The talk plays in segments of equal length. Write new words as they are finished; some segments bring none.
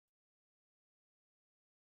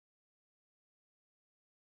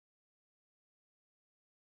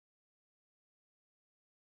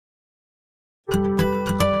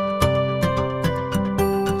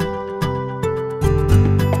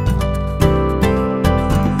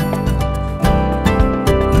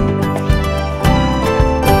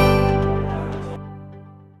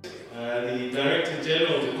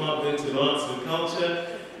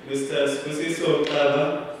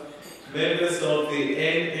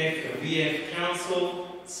NFVF Council,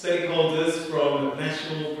 stakeholders from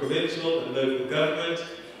national, provincial and local government,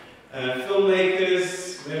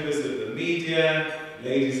 filmmakers, members of the media,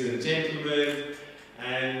 ladies and gentlemen,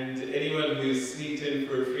 and anyone who's sneaked in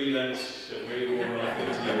for a free lunch, a very warm welcome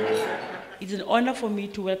to you all. It's an honor for me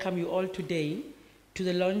to welcome you all today to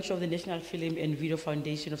the launch of the National Film and Video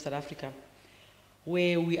Foundation of South Africa,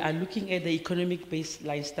 where we are looking at the Economic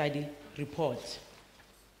Baseline Study report.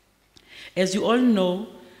 As you all know,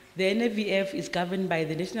 the NFVF is governed by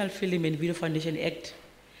the National Film and Video Foundation Act,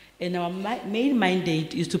 and our main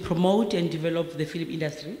mandate is to promote and develop the film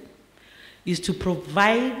industry, is to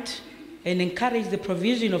provide and encourage the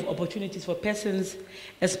provision of opportunities for persons,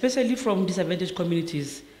 especially from disadvantaged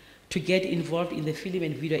communities, to get involved in the film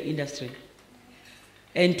and video industry,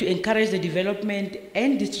 and to encourage the development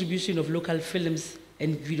and distribution of local films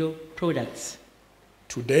and video products.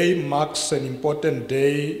 Today marks an important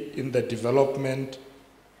day in the development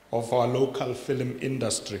of our local film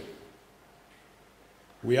industry.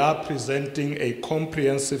 We are presenting a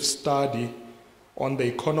comprehensive study on the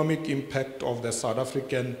economic impact of the South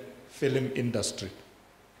African film industry.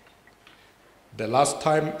 The last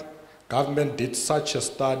time government did such a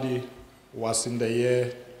study was in the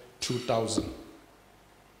year 2000.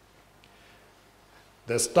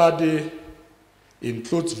 The study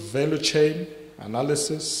includes value chain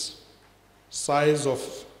analysis, size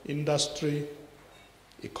of industry,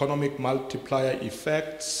 economic multiplier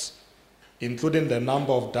effects, including the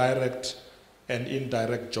number of direct and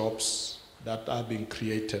indirect jobs that are being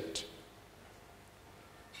created.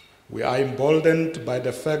 We are emboldened by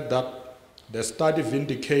the fact that the study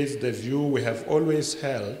vindicates the view we have always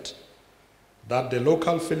held that the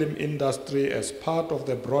local film industry, as part of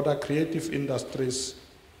the broader creative industries,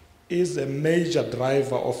 is a major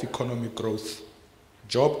driver of economic growth,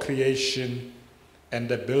 job creation, and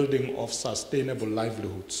the building of sustainable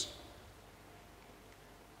livelihoods.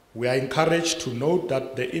 We are encouraged to note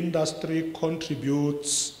that the industry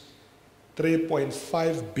contributes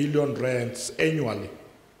 3.5 billion rands annually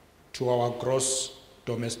to our gross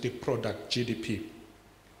domestic product, GDP,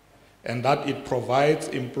 and that it provides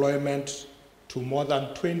employment to more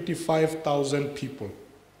than 25,000 people.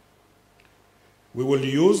 We will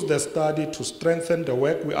use the study to strengthen the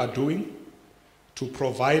work we are doing to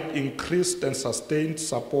provide increased and sustained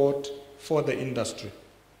support for the industry.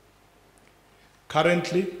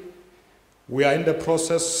 Currently, we are in the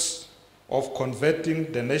process of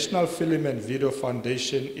converting the National Film and Video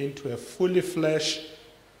Foundation into a fully fledged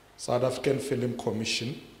South African Film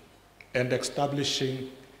Commission and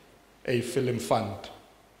establishing a film fund.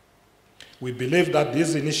 We believe that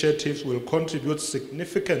these initiatives will contribute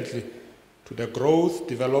significantly to the growth,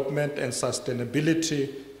 development, and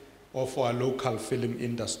sustainability of our local film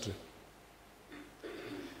industry.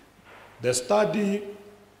 The study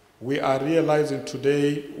we are realizing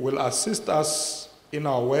today will assist us in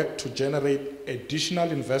our work to generate additional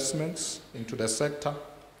investments into the sector,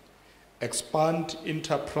 expand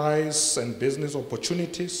enterprise and business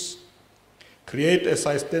opportunities, create a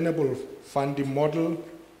sustainable funding model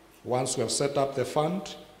once we have set up the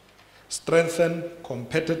fund, strengthen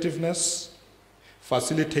competitiveness,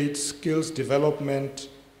 facilitate skills development,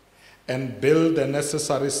 and build the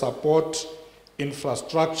necessary support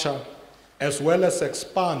infrastructure, as well as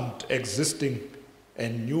expand existing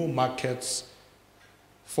and new markets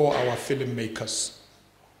for our filmmakers.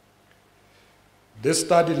 This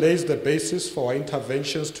study lays the basis for our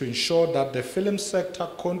interventions to ensure that the film sector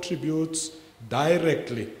contributes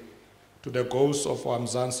directly to the goals of our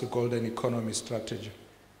Mzansi Golden Economy Strategy.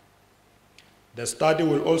 The study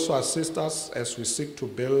will also assist us as we seek to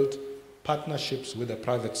build partnerships with the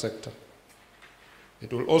private sector.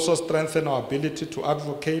 It will also strengthen our ability to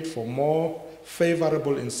advocate for more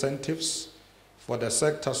favorable incentives for the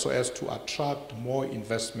sector so as to attract more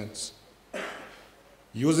investments.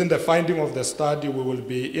 Using the finding of the study, we will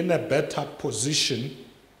be in a better position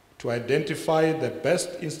to identify the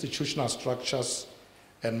best institutional structures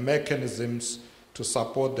and mechanisms to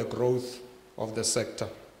support the growth of the sector.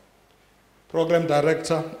 Program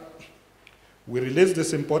Director, we released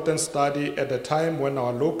this important study at a time when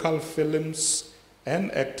our local films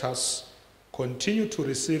and actors continue to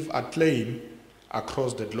receive acclaim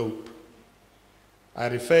across the globe. I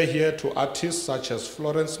refer here to artists such as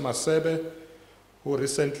Florence Masebe, who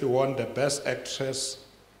recently won the Best Actress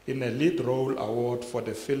in a Lead Role Award for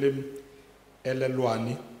the film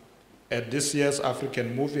Elelwani at this year's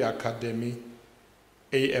African Movie Academy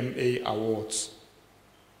AMA Awards.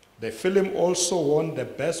 The film also won the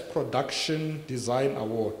Best Production Design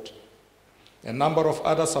Award. A number of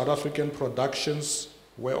other South African productions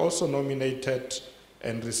were also nominated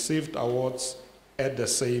and received awards at the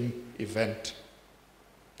same event.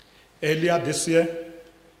 Earlier this year,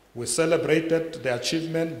 we celebrated the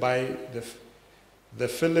achievement by the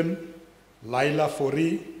film Laila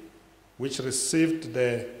Fori, which received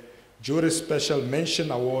the Jury Special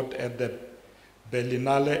Mention Award at the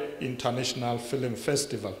Berlinale International Film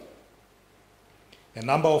Festival. A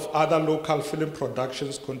number of other local film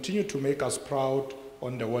productions continue to make us proud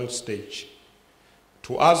on the world stage.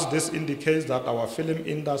 To us, this indicates that our film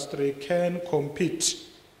industry can compete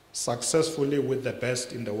successfully with the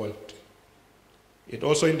best in the world. It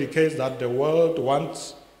also indicates that the world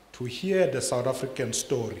wants to hear the South African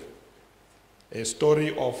story, a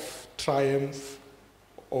story of triumph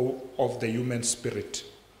of the human spirit.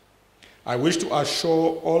 I wish to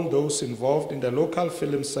assure all those involved in the local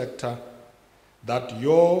film sector that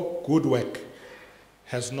your good work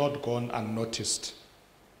has not gone unnoticed.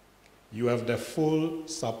 You have the full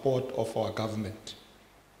support of our government.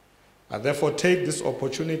 I therefore take this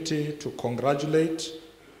opportunity to congratulate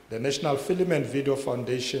the National Film and Video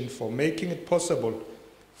Foundation for making it possible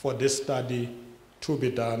for this study to be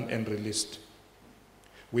done and released.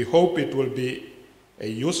 We hope it will be a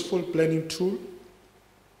useful planning tool,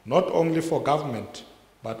 not only for government,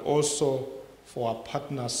 but also for our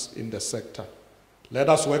partners in the sector. Let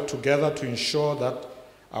us work together to ensure that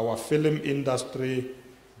our film industry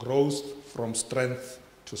grows from strength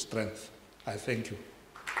to strength. I thank you.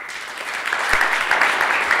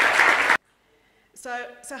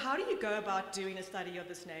 So how do you go about doing a study of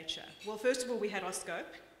this nature? Well, first of all, we had our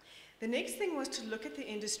scope. The next thing was to look at the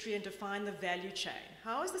industry and define the value chain.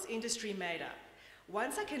 How is this industry made up?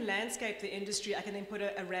 Once I can landscape the industry, I can then put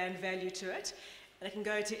a rand value to it, and I can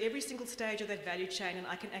go to every single stage of that value chain, and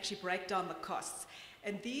I can actually break down the costs.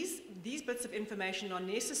 And these bits of information are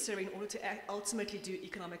necessary in order to ultimately do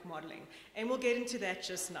economic modeling. And we'll get into that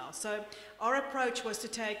just now. So our approach was to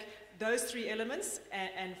take those three elements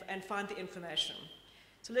and find the information.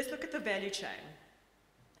 So let's look at the value chain.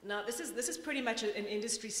 Now, this is pretty much an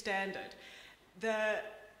industry standard. The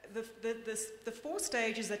four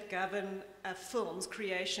stages that govern a film's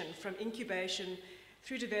creation, from incubation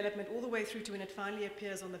through development all the way through to when it finally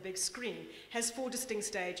appears on the big screen, has four distinct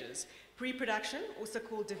stages. Pre-production, also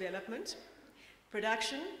called development,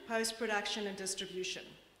 production, post-production, and distribution.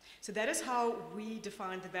 So that is how we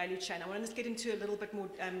define the value chain. I want to get into a little bit more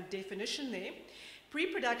definition there.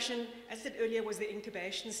 Pre-production, as I said earlier, was the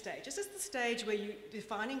incubation stage. This is the stage where you're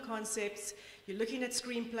defining concepts, you're looking at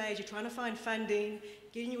screenplays, you're trying to find funding,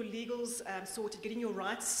 getting your legals sorted, getting your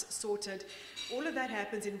rights sorted. All of that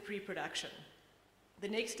happens in pre-production. The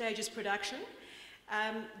next stage is production.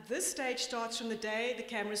 This stage starts from the day the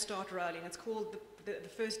cameras start rolling. It's called the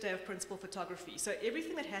first day of principal photography. So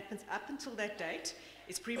everything that happens up until that date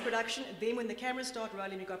is pre-production. Then when the cameras start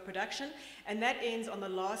rolling, you've got production. And that ends on the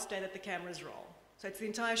last day that the cameras roll. So it's the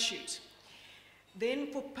entire shoot.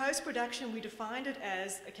 Then for post-production, we defined it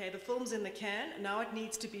as, okay, the film's in the can. Now it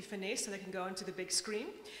needs to be finessed so they can go onto the big screen.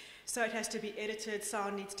 So it has to be edited,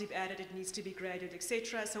 sound needs to be added, it needs to be graded,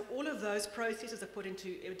 etc. So all of those processes are put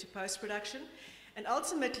into post-production. And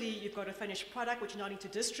ultimately, you've got a finished product which you now need to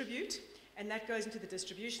distribute, and that goes into the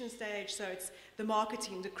distribution stage. So it's the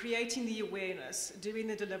marketing, the creating the awareness, doing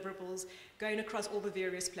the deliverables, going across all the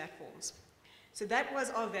various platforms. So that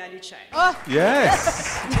was our value chain. Oh.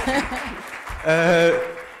 Yes.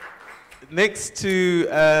 Next to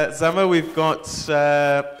Zama, we've got,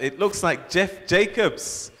 it looks like Jeff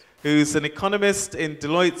Jacobs, who's an economist in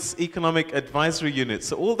Deloitte's Economic Advisory Unit.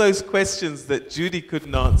 So all those questions that Judy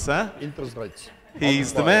couldn't answer, interest rates.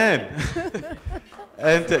 He's the man.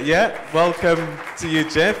 And yeah, welcome to you,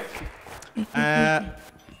 Jeff.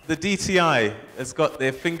 The DTI has got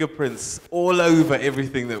their fingerprints all over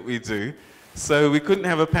everything that we do. So we couldn't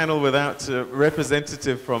have a panel without a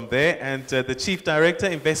representative from there. And the Chief Director,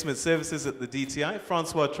 Investment Services at the DTI,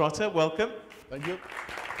 Francois Trotter, welcome. Thank you.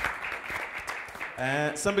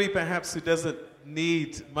 Somebody perhaps who doesn't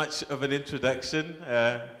need much of an introduction.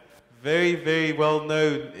 Very, very well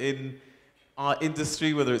known in our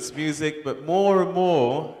industry, whether it's music, but more and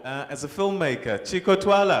more as a filmmaker, Chico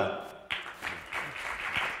Twala.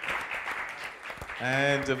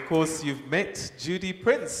 And of course, you've met Judy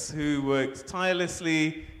Prince, who worked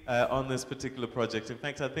tirelessly on this particular project. In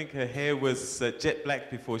fact, I think her hair was jet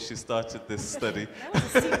black before she started this study. That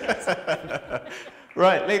was a secret.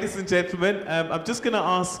 Right, ladies and gentlemen, I'm just going to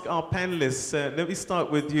ask our panelists, let me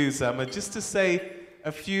start with you, Zama, just to say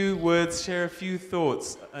a few words, share a few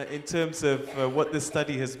thoughts in terms of what this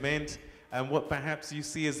study has meant and what perhaps you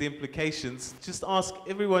see as the implications. Just ask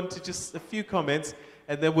everyone to just a few comments,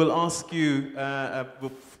 and then we'll ask you,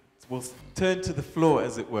 we'll turn to the floor,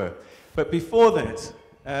 as it were. But before that,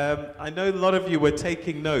 I know a lot of you were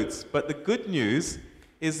taking notes, but the good news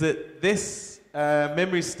is that this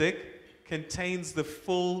memory stick contains the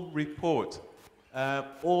full report,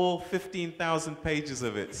 all 15,000 pages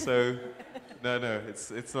of it. So, no,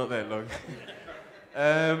 it's not that long.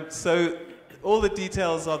 So all the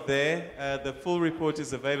details are there. The full report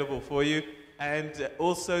is available for you. And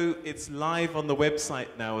also, it's live on the website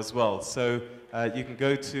now as well. So you can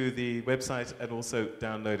go to the website and also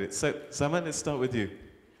download it. So, Zaman, let's start with you.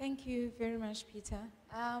 Thank you very much, Peter.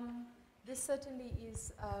 This certainly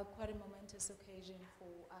is quite a momentous occasion for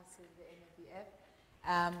us in the NFVF.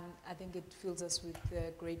 I think it fills us with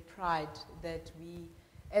great pride that we,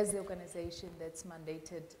 as the organization that's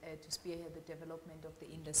mandated to spearhead the development of the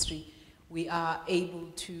industry, we are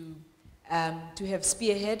able to have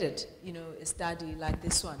spearheaded, a study like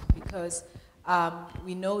this one, because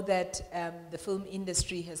we know that the film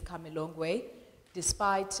industry has come a long way,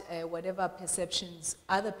 despite whatever perceptions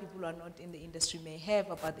other people who are not in the industry may have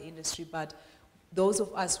about the industry, but those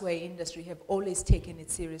of us who are in industry have always taken it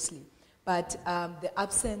seriously. But the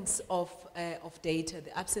absence of data,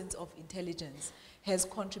 the absence of intelligence has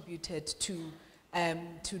contributed to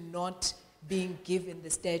not being given the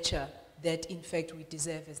stature that in fact we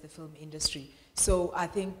deserve as the film industry. So I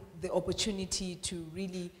think the opportunity to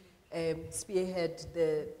really spearhead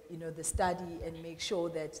the study and make sure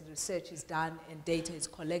that research is done and data is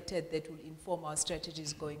collected that will inform our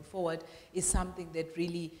strategies going forward is something that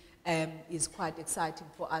really is quite exciting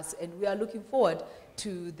for us. And we are looking forward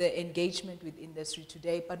to the engagement with industry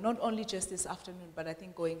today, but not only just this afternoon, but I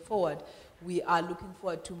think going forward, we are looking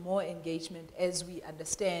forward to more engagement as we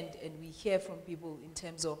understand and we hear from people in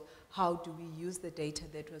terms of how do we use the data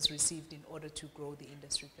that was received in order to grow the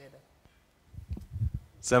industry further.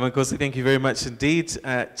 Zaman Kosi, thank you very much indeed.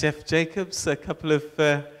 Jeff Jacobs, a couple of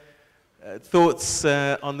thoughts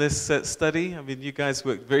on this study. I mean, you guys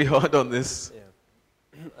worked very hard on this.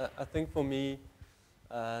 Yeah. I think for me,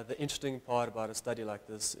 the interesting part about a study like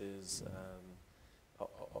this is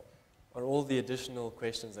are all the additional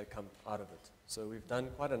questions that come out of it. So we've done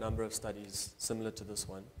quite a number of studies similar to this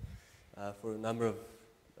one for a number of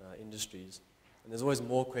industries. And there's always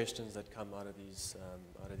more questions that come out of these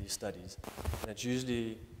studies. And it's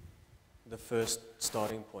usually the first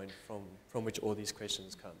starting point from which all these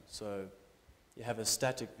questions come. So you have a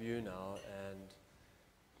static view now, and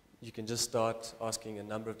you can just start asking a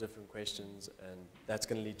number of different questions, and that's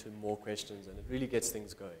going to lead to more questions, and it really gets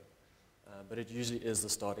things going. But it usually is the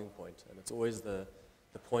starting point, and it's always the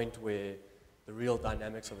point where the real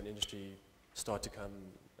dynamics of an industry start to come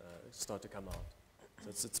out.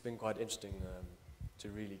 So it's been quite interesting to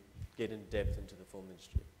really get in depth into the film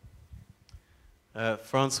industry.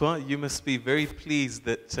 Francois, you must be very pleased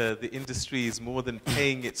that the industry is more than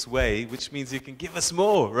paying its way, which means you can give us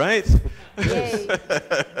more, right? Yay.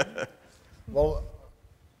 Well,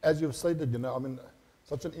 as you've stated, I mean,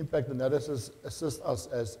 such an impact analysis assists us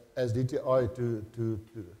as DTI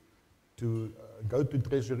to go to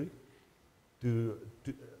Treasury, to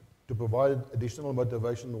provide additional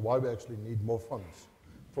motivation why we actually need more funds.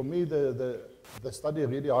 For me, the study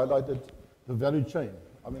really highlighted the value chain.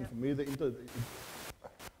 I mean, for me,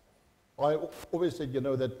 I always said,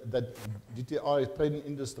 that DTI training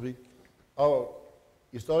industry,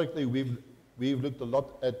 historically we've looked a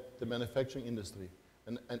lot at the manufacturing industry,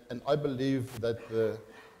 and I believe that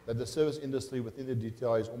the service industry within the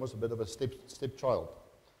DTI is almost a bit of a stepchild,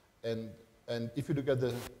 and if you look at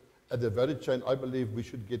the value chain, I believe we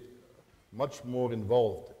should get much more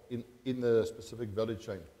involved in the specific value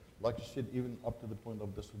chain, like you said, even up to the point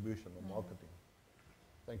of distribution or marketing.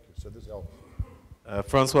 Thank you. So this helps.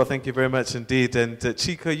 Francois, thank you very much indeed. And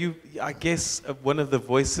Chico, you, I guess, one of the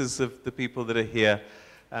voices of the people that are here,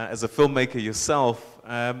 as a filmmaker yourself,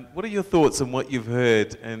 what are your thoughts on what you've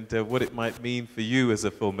heard and what it might mean for you as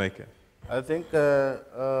a filmmaker? I think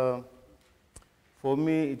for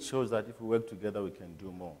me, it shows that if we work together, we can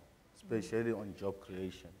do more, especially on job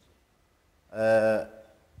creation.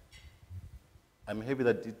 I'm happy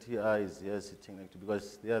that DTI is here sitting next to,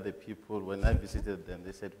 because they are the people, when I visited them,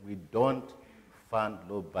 they said, we don't fund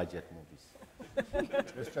low-budget movies.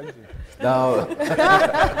 Now,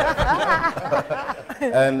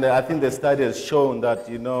 and I think the study has shown that,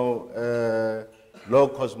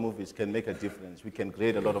 low-cost movies can make a difference. We can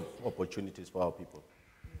create a lot of opportunities for our people.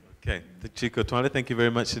 Okay, Chico Twala, thank you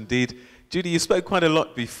very much indeed. Judy, you spoke quite a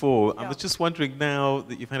lot before. Yeah. I was just wondering, now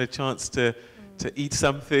that you've had a chance to eat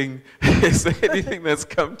something, is there anything that's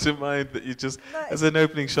come to mind that you just, as an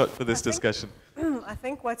opening shot for this discussion? I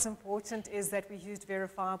think what's important is that we used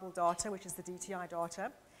verifiable data, which is the DTI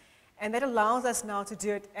data, and that allows us now to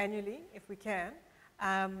do it annually, if we can,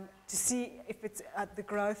 to see if it's the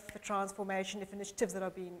growth, the transformation, if initiatives that are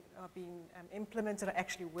being implemented are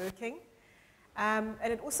actually working. And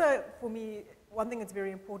it also, for me, one thing that's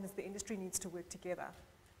very important is the industry needs to work together.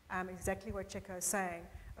 Exactly what Cheko is saying,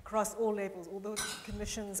 across all levels, all the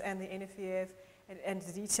commissions and the NFVF and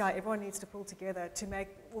the DTI, everyone needs to pull together to make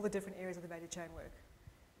all the different areas of the value chain work.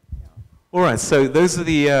 Yeah. All right, so those are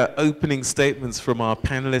the opening statements from our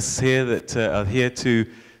panelists here that are here to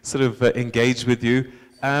sort of engage with you.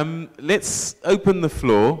 Let's open the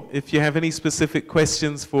floor. If you have any specific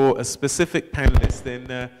questions for a specific panelist,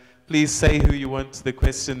 then please say who you want the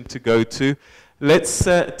question to go to. Let's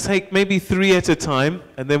take maybe 3 at a time,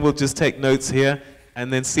 and then we'll just take notes here,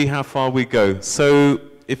 and then see how far we go. So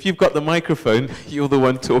if you've got the microphone, you're the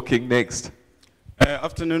one talking next.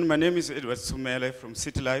 Afternoon, my name is Edward Sumele from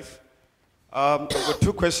City Life. I've got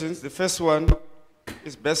 2 questions. The first one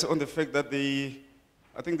is based on the fact that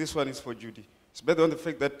I think this one is for Judy. It's based on the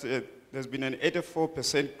fact that there's been an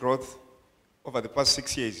 84% growth over the past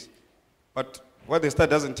 6 years. But what the study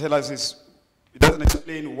doesn't tell us is, it doesn't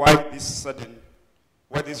explain why this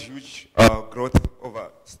huge growth over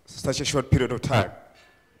such a short period of time.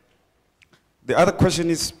 The other question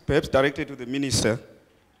is perhaps directed to the minister.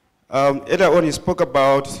 Earlier on, he spoke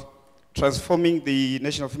about transforming the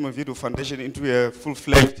National Film and Video Foundation into a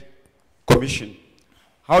full-fledged commission.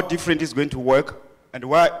 How different is it going to work, and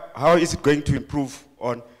how is it going to improve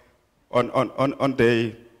on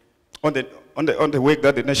the work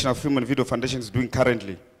that the National Film and Video Foundation is doing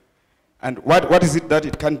currently? And what is it that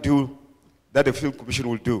it can do that the Film Commission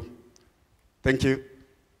will do? Thank you.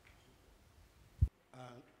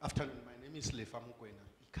 Afternoon, my name is Lefa Mukwena,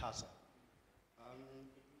 ICASA.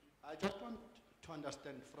 I just want to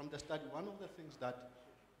understand from the study, one of the things that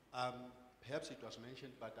perhaps it was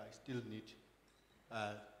mentioned, but I still need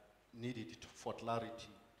it for clarity.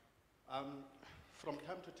 From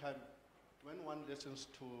time to time, when one listens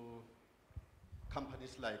to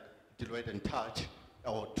companies like Deloitte and Touch,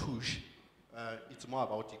 or Touche, it's more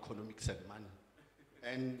about economics and money.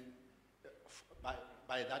 And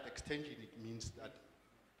by that extension, it means that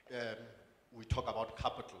we talk about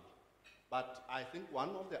capital. But I think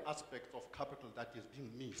one of the aspects of capital that is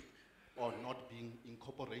being missed or not being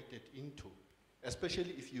incorporated into,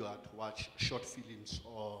 especially if you are to watch short films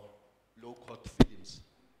or low-cost films,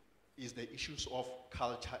 is the issues of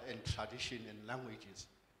culture and tradition and languages.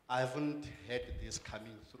 I haven't heard this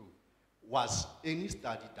coming through. Was any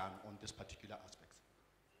study done on this particular aspect?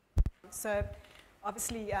 So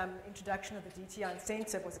obviously, introduction of the DTI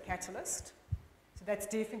incentive was a catalyst. So that's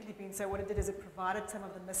definitely been, so what it did is it provided some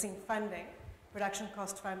of the missing funding, production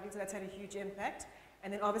cost funding, so that's had a huge impact.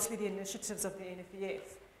 And then obviously the initiatives of the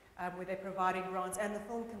NFVF, where they're providing grants, and the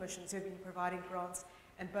film commissions who have been providing grants,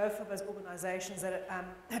 and both of those organizations that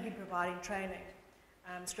have been providing training,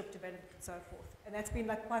 script development and so forth. And that's been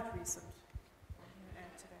like quite recent.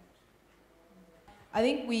 I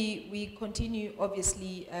think we continue,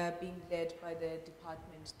 obviously, being led by the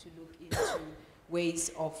department to look into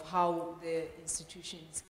ways of how the institutions